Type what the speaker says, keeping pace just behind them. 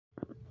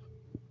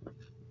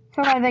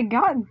So guys, I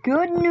got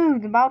good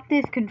news about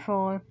this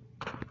controller.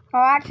 Or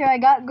actually, I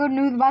got good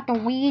news about the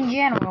Wii in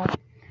general.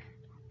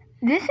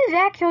 This is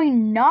actually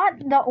not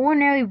the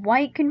ordinary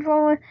white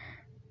controller.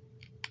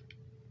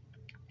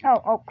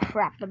 Oh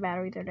crap, the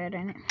batteries are dead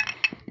in it.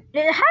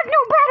 It has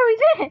no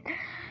batteries in it!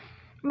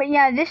 But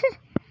yeah, this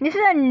is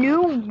a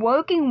new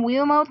working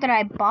Wiimote that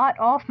I bought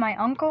off my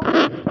uncle.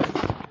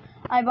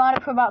 I bought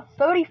it for about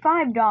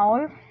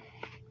 $35.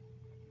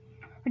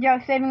 Which I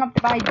was saving up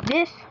to buy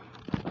this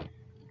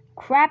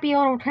crappy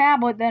little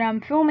tablet that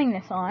I'm filming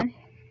this on.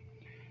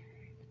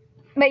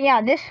 But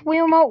yeah, this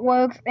Wiimote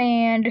works,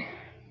 and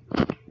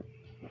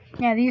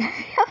yeah, these are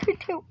the other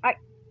two.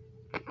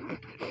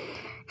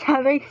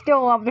 Yeah, they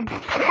still love to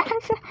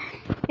pass.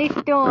 They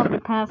still love to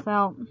pass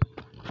out.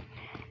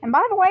 And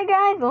by the way,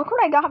 guys, look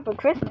what I got for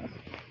Christmas.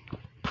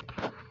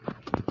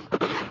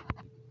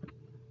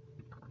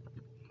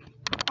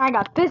 I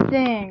got this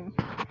thing.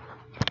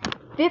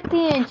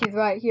 50 inches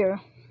right here.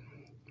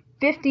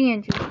 50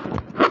 inches.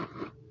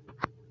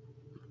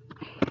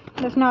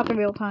 That's not the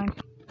real time.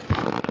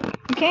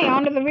 Okay,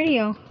 on to the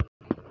video.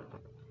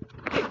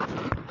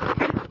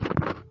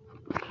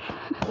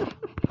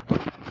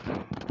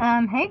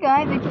 Hey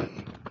guys, it's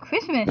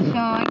Christmas, so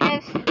I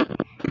guess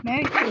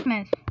Merry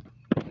Christmas.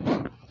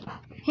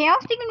 Hey, I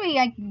was thinking we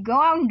like go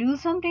out and do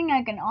something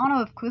like in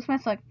honor of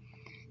Christmas. Like,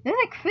 there's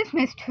a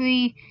Christmas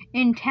tree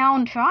in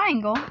Town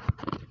Triangle.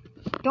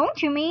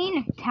 Don't you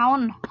mean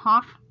Town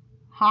Octagon?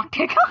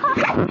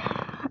 Octagon?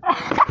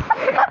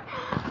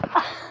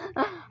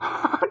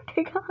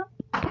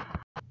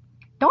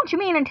 Don't you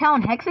mean in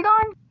Town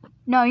Hexagon?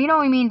 No, you know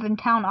what he means in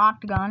Town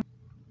Octagon.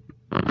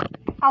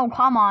 Oh,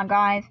 come on,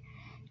 guys.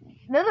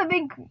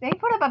 They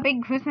put up a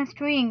big Christmas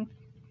tree in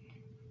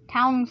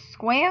Town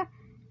Square.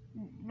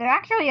 They're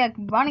actually like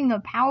running the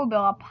power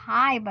bill up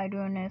high by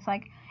doing this.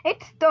 Like,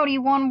 it's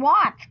 31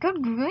 watts.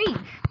 Good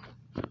grief.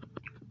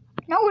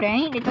 No, it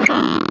ain't. It's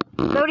like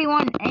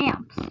 31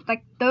 amps. It's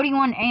like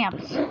 31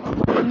 amps.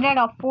 You need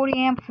a 40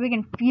 amp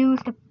friggin' fuse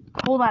to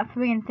pull that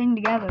friggin' thing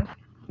together.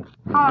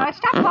 Oh, let's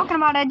stop talking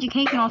about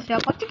educational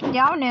stuff. Let's get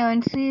down there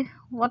and see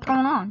what's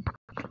going on.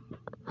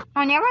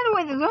 Oh, yeah, by the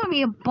way, there's gonna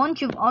be a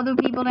bunch of other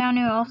people down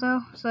there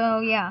also. So,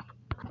 yeah.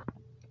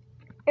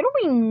 It'll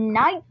be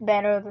night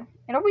better.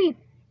 It'll be...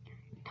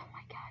 Oh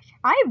my gosh.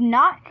 I have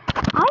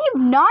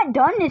not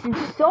done this in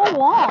so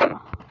long.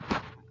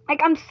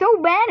 Like, I'm so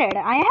bad at it.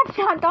 I have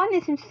not done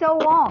this in so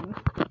long.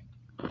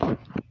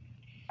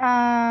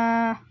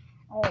 Oh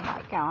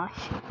my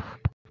gosh.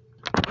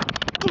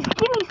 Just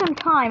give me some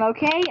time,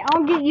 okay?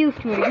 I'll get used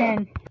to it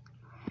again.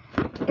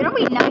 It'll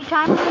be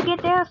nighttime when we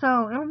get there,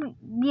 so it'll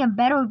be a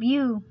better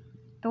view.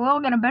 So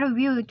we'll get a better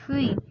view of the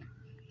tree.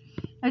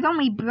 It's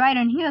only bright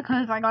in here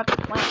because I got the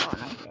lamp on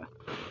right here.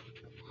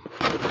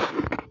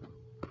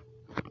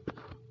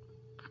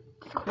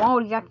 The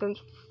quality's actually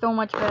so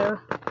much better.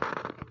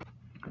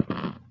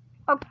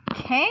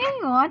 Okay,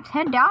 well, let's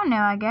head down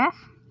there, I guess.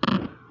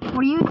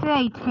 What do you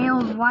say,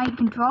 Tails White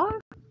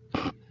Controller?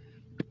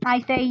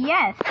 I say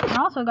yes. And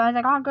also, guys,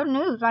 I got good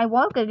news. I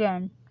woke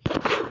again.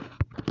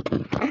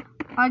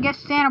 I guess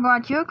Santa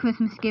brought your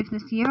Christmas gifts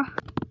this year.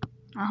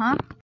 Uh-huh.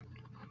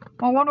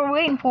 Well, what are we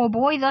waiting for,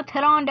 boys? Let's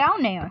head on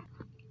down there.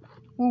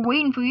 We're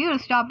waiting for you to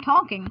stop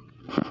talking.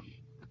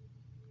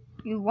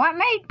 You what,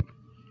 mate?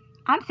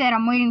 I said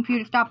I'm waiting for you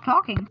to stop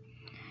talking.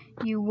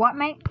 You what,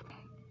 mate?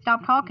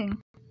 Stop talking.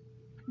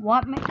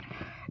 What, mate?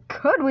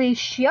 Could we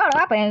shut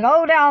up and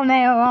go down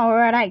there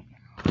already?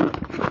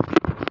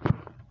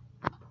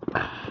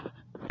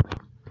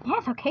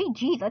 Yes, okay,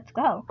 geez, let's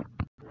go.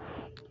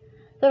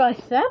 So I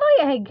sadly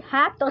I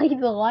have to leave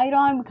the light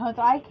on because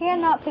I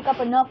cannot pick up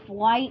enough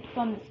light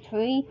from this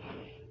tree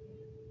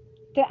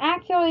to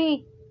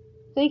actually,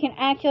 so you can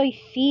actually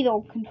see the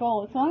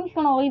controller. So I'm just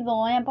gonna leave the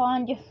lamp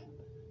on just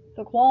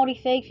for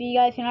quality's sake so you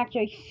guys can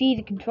actually see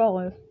the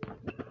controller.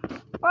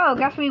 Well,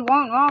 guess we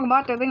weren't wrong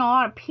about there being a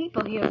lot of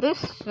people here. There's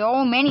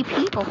so many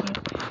people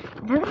here.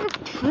 There's a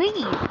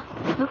tree.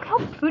 Look how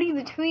pretty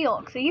the tree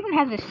looks. It even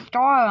has a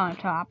star on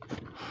top.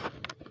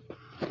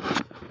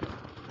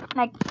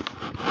 Like,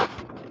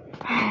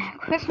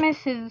 Christmas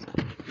is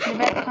the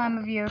best time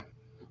of year.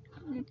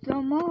 It's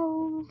the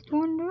most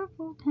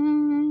wonderful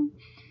time.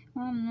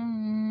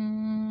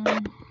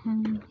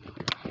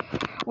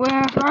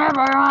 We're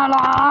forever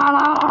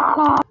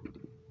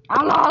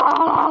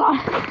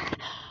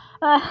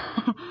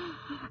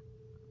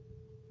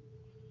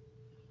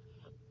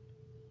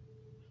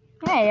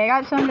Hey, I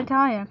got something to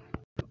tell you.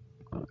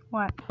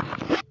 What?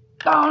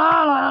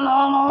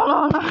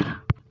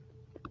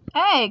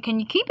 Hey, can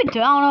you keep it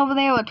down over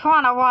there? We're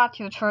trying to watch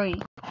your tree.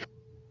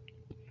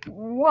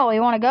 Well,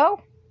 you wanna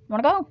go?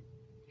 Wanna go?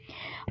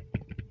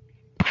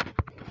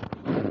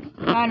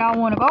 I don't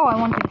wanna go, I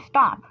want you to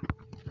stop.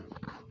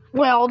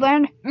 Well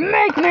then,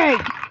 make me!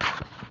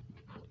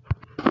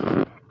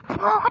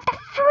 Oh, what the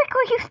frick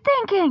were you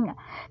thinking?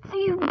 So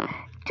you...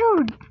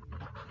 Dude.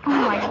 Oh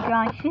my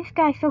gosh, this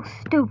guy's so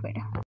stupid.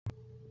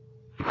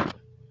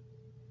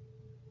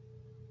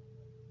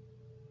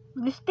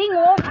 This thing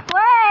won't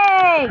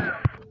play!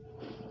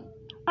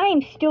 I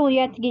am still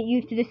yet to get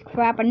used to this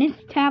crap, and this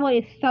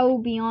tablet is so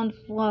beyond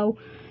slow.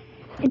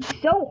 It's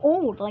so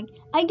old. Like,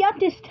 I got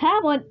this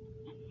tablet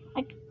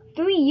like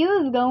 3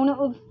 years ago, and it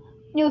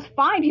was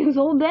 5 years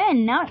old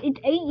then. Now it's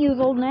 8 years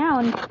old now,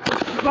 and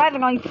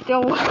surprisingly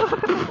still.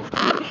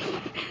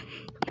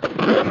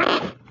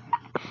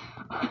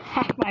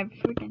 My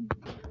freaking.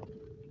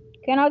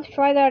 Okay, now let's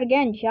try that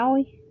again, shall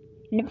we?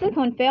 And if this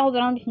one fails,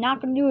 then I'm just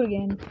not gonna do it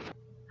again.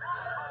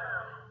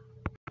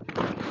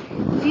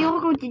 See,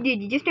 look what you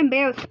did. You just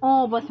embarrassed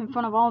all of us in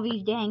front of all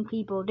these dang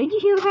people. Did you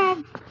hear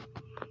that?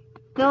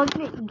 They're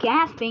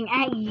gasping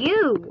at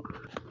you.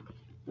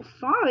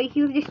 Sorry,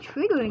 he was just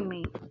triggering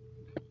me.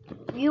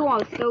 You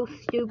are so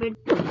stupid.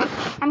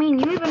 I mean,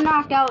 you even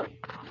knocked out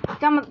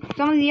some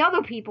of the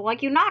other people.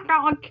 Like, you knocked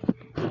out like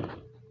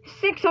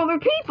 6 other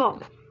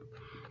people.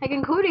 Like,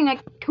 including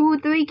like 2 or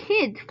 3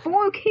 kids.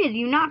 4 kids.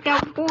 You knocked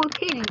out 4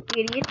 kids,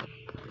 you idiot.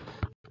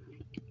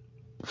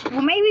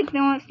 Well, maybe if they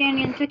weren't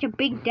standing in such a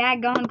big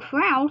daggone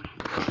crowd.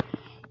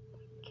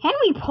 Can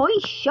we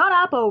please shut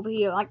up over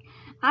here? Like,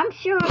 I'm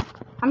sure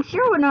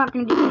we're not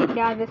gonna get kicked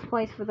out of this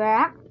place for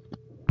that.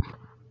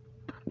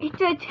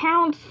 It's a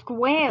town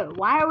square.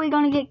 Why are we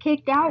gonna get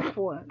kicked out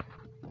for it?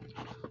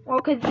 Well,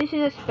 because this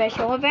is a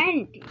special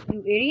event, you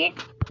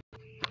idiot.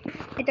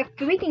 It's a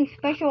freaking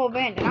special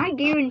event, and I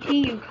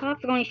guarantee you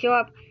cops are gonna show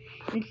up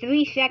in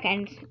 3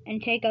 seconds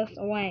and take us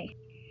away.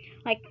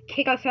 Like,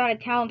 kick us out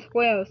of town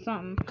square or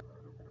something.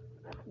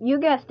 You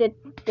guessed it.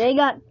 They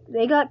got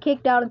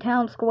kicked out of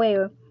town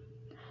square.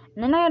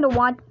 And then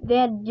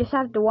they just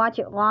have to watch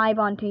it live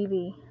on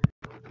TV.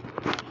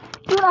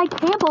 Dude, I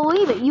can't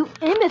believe it. You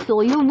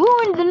imbecile. You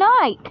ruined the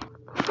night.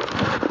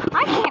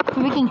 I can't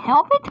freaking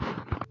help it.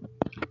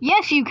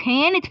 Yes, you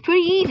can. It's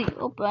pretty easy.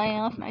 Oh, I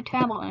lost my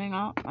tablet and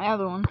my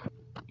other one.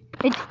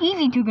 It's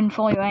easy to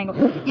control your angle.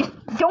 Just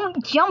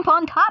don't jump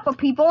on top of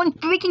people in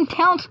freaking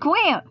town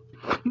square.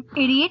 You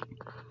idiot.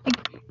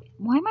 Like,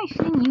 why am I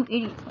saying you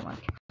idiot so much?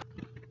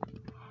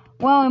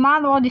 Well, we might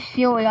as well just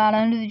see what we got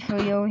under the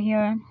tree over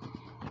here.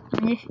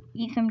 And just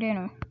eat some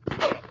dinner.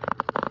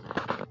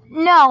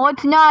 No,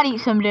 let's not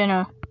eat some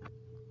dinner.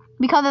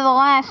 Because of the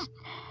last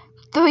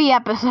 3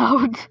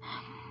 episodes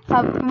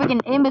of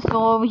freaking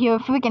imbecile over here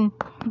freaking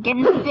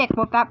getting sick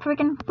with that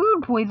freaking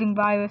food poisoning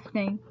virus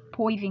thing.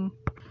 Poisoning.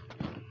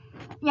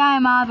 Yeah, I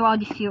might as well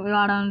just see what we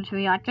got under the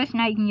tree. Like, this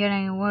night can get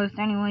any worse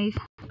anyways.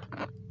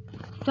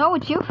 So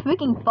it's your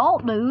freaking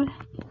fault, dude.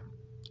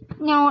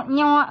 You know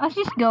what? Let's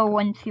just go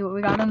and see what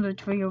we got under the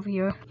tree over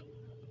here.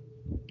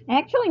 I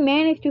actually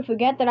managed to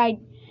forget that I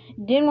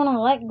didn't want to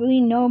let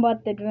Green know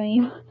about the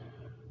dream.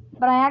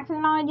 But I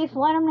accidentally just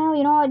let him know,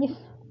 you know, I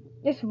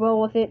just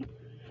roll with it.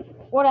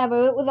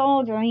 Whatever, it was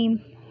all a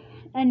dream.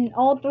 And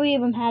all 3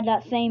 of them had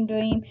that same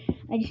dream.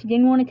 I just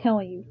didn't want to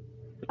tell you.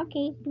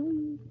 Okay.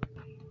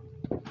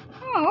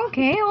 Oh,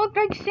 okay, it looked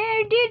like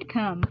Santa did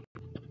come.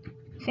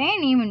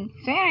 Santa ain't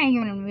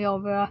even real,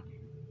 bruh.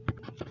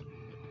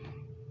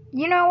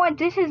 You know what?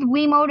 This is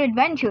Wiimote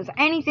Adventures.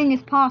 Anything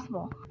is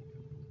possible.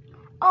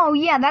 Oh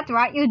yeah, that's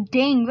right. You're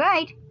dang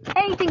right.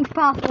 Anything's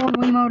possible in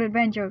Wiimote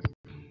Adventures.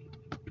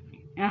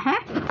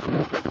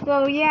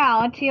 So yeah,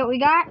 let's see what we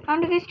got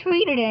under this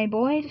tree today,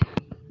 boys.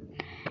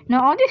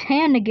 Now I'll just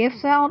hand the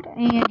gifts out,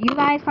 and you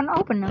guys can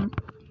open them.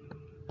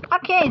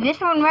 Okay, this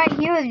one right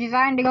here is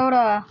designed to go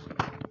to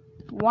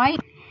white.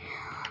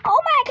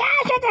 Oh my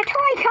gosh, it's a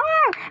toy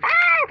car! Ah!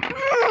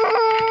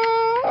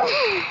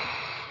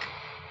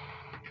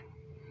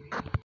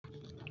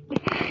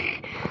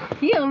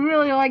 He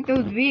really like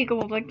those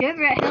vehicles. Like, there's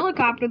that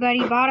helicopter that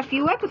he bought a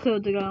few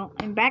episodes ago,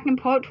 and back in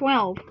part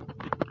 12.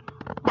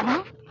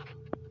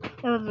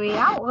 There's the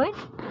outlet.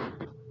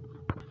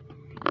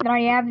 Then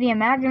I have the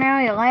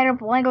imaginary light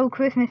up Lego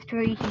Christmas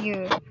tree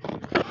here.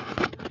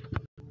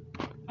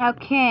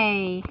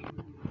 Okay.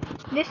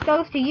 This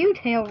goes to you,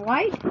 Tail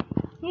White.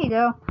 Here you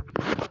go.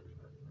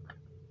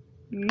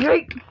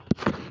 Yeet!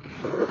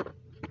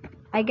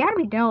 I gotta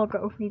be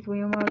delicate with these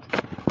Wiimotes.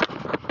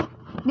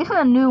 This is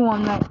a new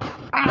one that...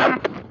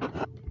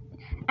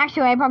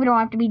 Actually, I probably don't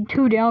have to be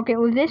too delicate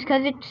with this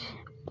because it's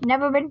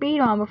never been beat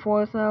on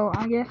before, so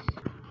I guess...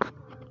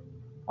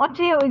 Let's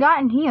see what we got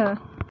in here.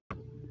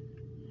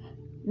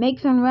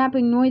 Makes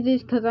unwrapping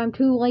noises because I'm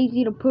too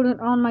lazy to put it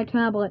on my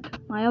tablet.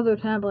 My other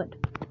tablet.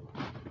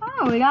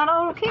 Oh, we got a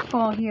little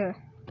kickball here.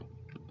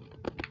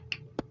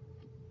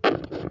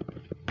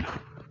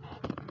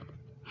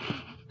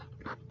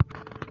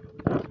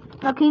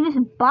 Okay, this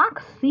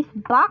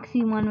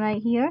boxy one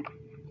right here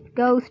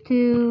goes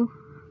to...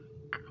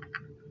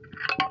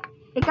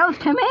 It goes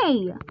to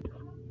me!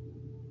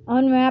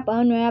 Unwrap,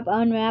 unwrap,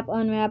 unwrap,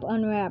 unwrap,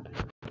 unwrap.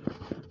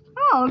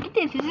 Oh, look at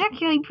this. This is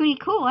actually pretty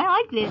cool. I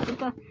like this.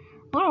 It's a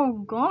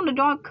little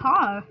glow-in-the-dark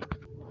car.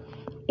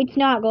 It's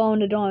not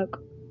glow-in-the-dark.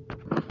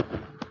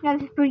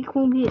 That's a pretty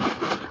cool gift.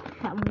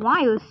 That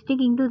wire is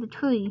sticking through the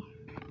tree.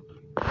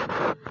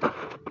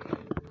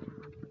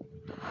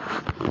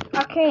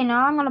 Okay,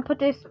 now I'm gonna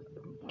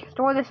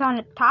store this on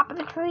the top of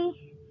the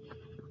tree.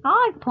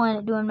 I like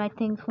Planet doing my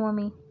things for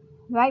me.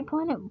 Right,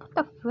 Planet? What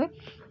the frick?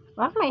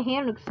 Why does my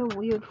hand look so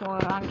weird for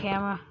it on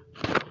camera?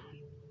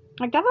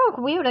 Like, doesn't look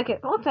weird, like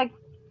it looks like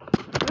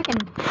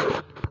freaking...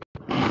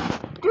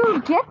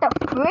 Dude, get the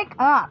frick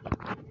up!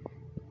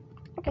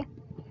 Okay,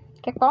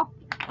 kickball.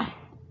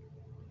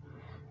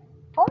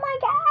 Oh my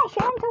gosh,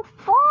 I'm so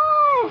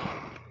fun!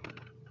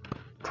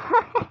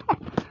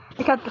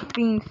 I got the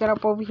scene set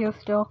up over here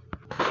still.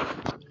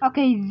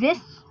 Okay,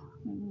 this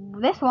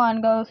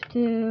one goes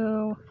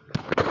to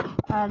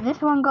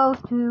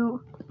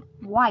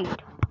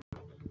White.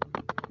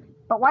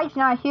 But White's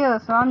not here,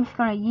 so I'm just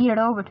gonna yeet it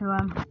over to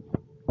him.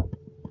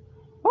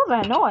 What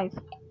was that noise?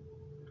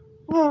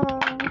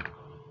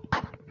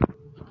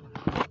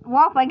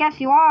 Well, I guess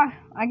you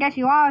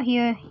are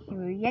here.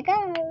 Here you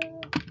go.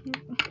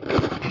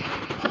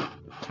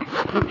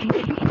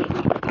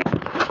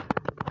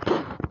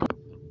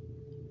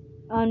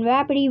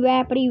 Unwrappity,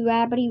 rappity,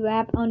 rappity,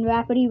 rap,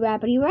 unwrappity,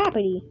 rappity,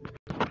 rappity.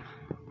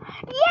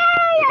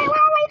 Yay! I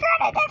always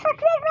wanted this for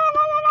Christmas,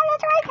 and another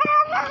toy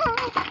car.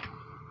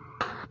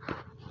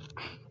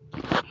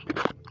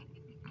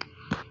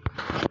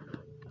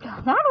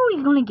 Is that all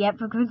he's gonna get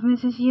for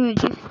Christmas this year?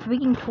 Just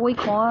freaking toy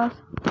cars?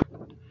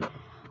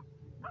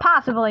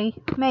 Possibly.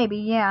 Maybe,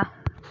 yeah.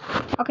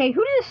 Okay,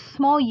 who does this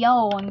small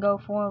yellow one go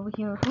for over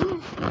here?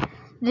 Who's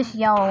this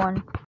yellow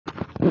one?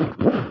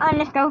 And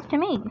this goes to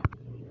me.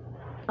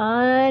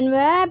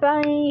 Unwrap,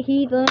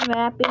 he's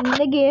unwrapping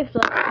the gift.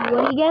 Let's see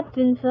what he gets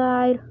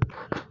inside.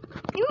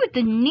 It was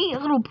a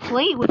neat little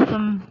plate with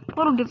some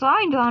little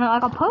designs on it,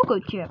 like a poker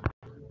chip.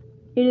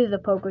 It is a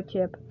poker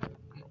chip.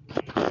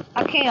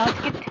 Okay,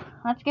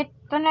 let's get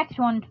the next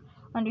one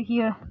under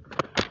here.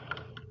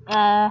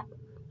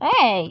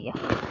 Hey!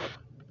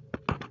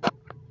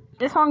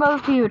 This one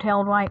goes to you,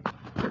 Tailed White.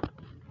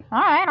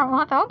 Alright, I'll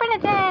have to open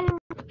it then.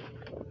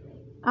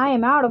 I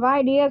am out of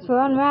ideas for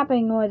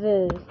unwrapping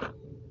noises.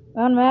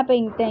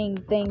 Unwrapping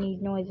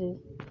thingies noises.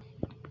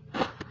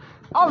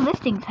 Oh, this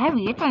thing's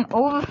heavy. It's an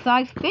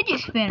oversized fidget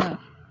spinner.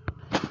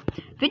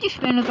 Fidget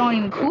spinners aren't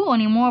even cool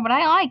anymore, but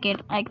I like it.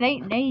 Like,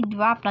 they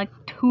dropped like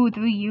 2 or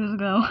 3 years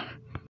ago.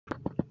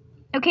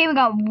 Okay, we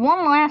got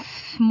one last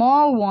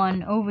small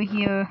one over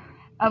here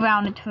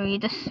around the tree.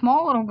 It's a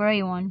small little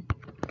gray one.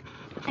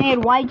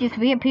 And White just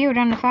reappeared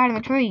on the side of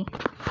the tree.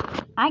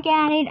 I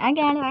got it.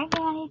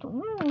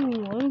 Ooh,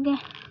 what do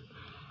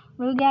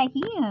we got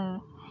here?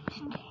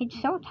 It's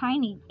so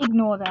tiny.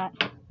 Ignore that.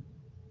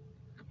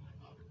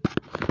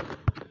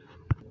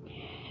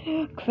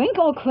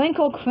 Crinkle,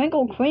 crinkle,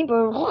 crinkle,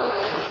 crinkle.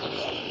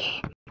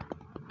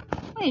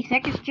 Wait a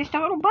sec, it's just a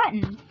little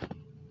button.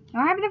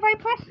 What happens if I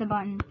press the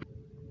button?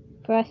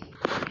 Press.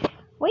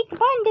 Wait, the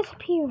button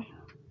disappeared.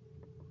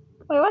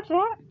 Wait, what's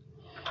that?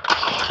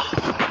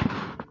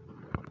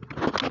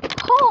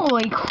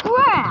 Holy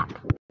crap!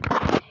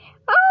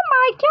 Oh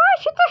my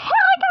gosh, it's a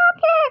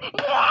helicopter!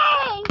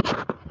 Yay!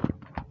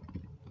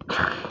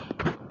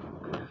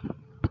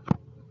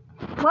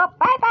 Well,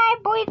 bye-bye,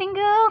 boys and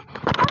girls.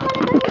 I'm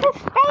gonna go to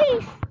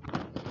space.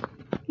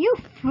 You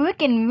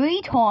freaking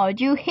retard.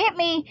 You hit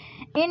me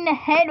in the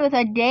head with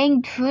a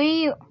dang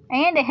tree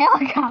and a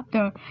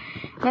helicopter.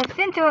 But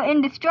since we're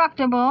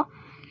indestructible,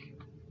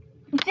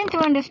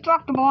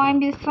 I'm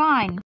just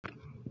fine.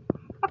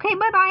 Okay,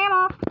 bye-bye, I'm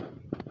off.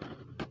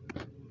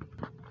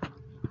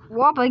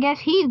 Well, I guess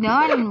he's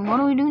done. What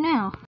do we do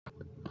now?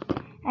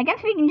 I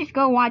guess we can just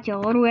go watch a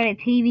little bit of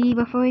TV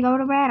before we go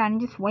to bed and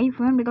just wait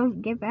for him to go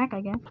get back, I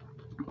guess.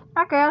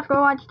 Okay, let's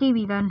go watch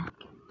TV then.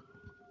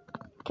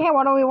 Okay,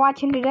 what are we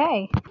watching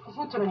today?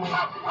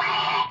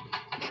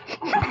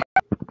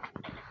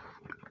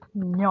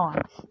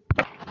 Nice.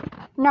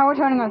 Now we're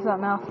turning on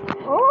something else.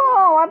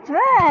 Oh, what's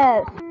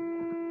this?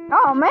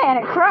 Oh man,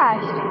 it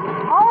crashed.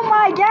 Oh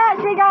my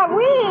gosh, we got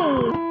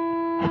Wii!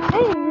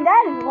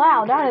 That is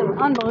loud. That is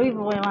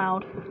unbelievably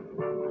loud.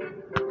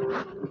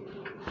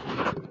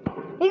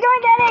 He's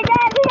gonna get it,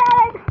 guys! He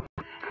got it!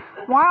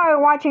 Why are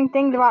we watching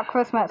things about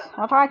Christmas?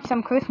 Let's watch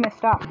some Christmas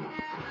stuff.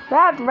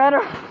 That's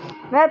better.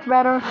 That's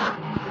better.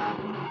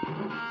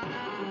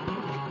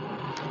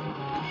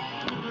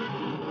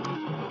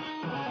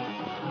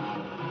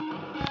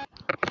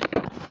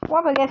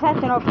 Well, I guess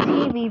that's enough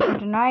TV for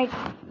tonight.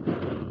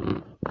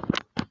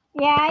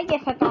 Yeah, I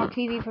guess that's enough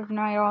TV for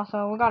tonight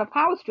also. We got a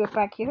power strip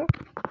back here.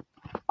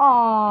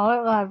 Oh,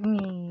 it loves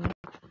me.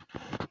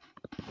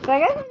 So I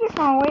guess I'm just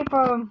gonna wait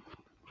for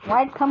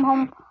White to come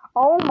home.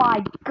 Oh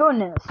my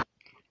goodness.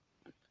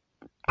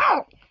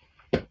 Ow!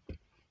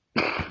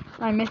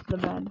 I missed the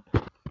bed.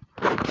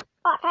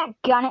 Oh, that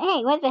gun.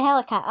 Hey, where's the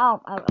helicopter?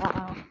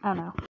 Oh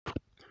no.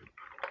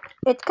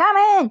 It's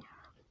coming!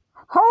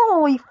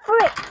 Holy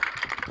frick!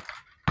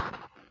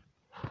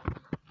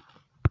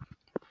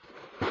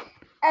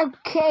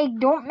 Okay,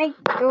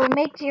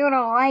 make sure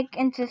to like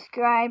and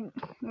subscribe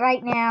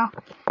right now,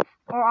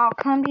 or I'll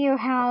come to your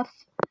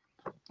house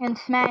and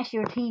smash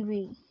your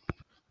TV.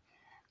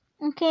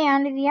 Okay,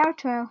 on to the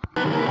outro.